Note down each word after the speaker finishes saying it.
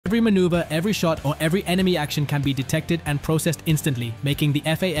Every maneuver, every shot, or every enemy action can be detected and processed instantly, making the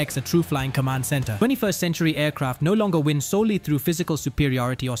FAX a true flying command center. 21st century aircraft no longer win solely through physical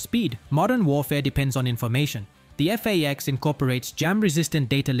superiority or speed. Modern warfare depends on information. The FAX incorporates jam-resistant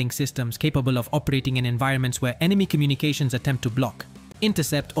data link systems capable of operating in environments where enemy communications attempt to block,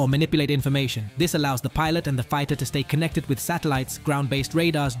 intercept, or manipulate information. This allows the pilot and the fighter to stay connected with satellites, ground-based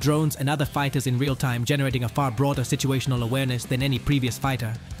radars, drones, and other fighters in real time, generating a far broader situational awareness than any previous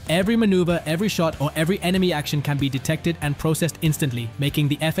fighter. Every maneuver, every shot, or every enemy action can be detected and processed instantly, making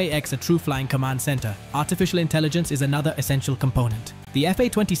the FAX a true flying command center. Artificial intelligence is another essential component. The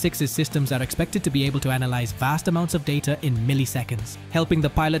FA-26's systems are expected to be able to analyze vast amounts of data in milliseconds, helping the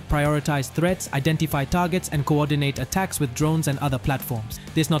pilot prioritize threats, identify targets, and coordinate attacks with drones and other platforms.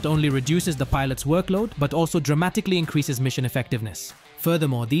 This not only reduces the pilot's workload, but also dramatically increases mission effectiveness.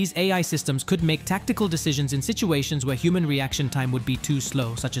 Furthermore, these AI systems could make tactical decisions in situations where human reaction time would be too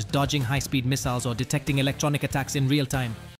slow, such as dodging high-speed missiles or detecting electronic attacks in real time.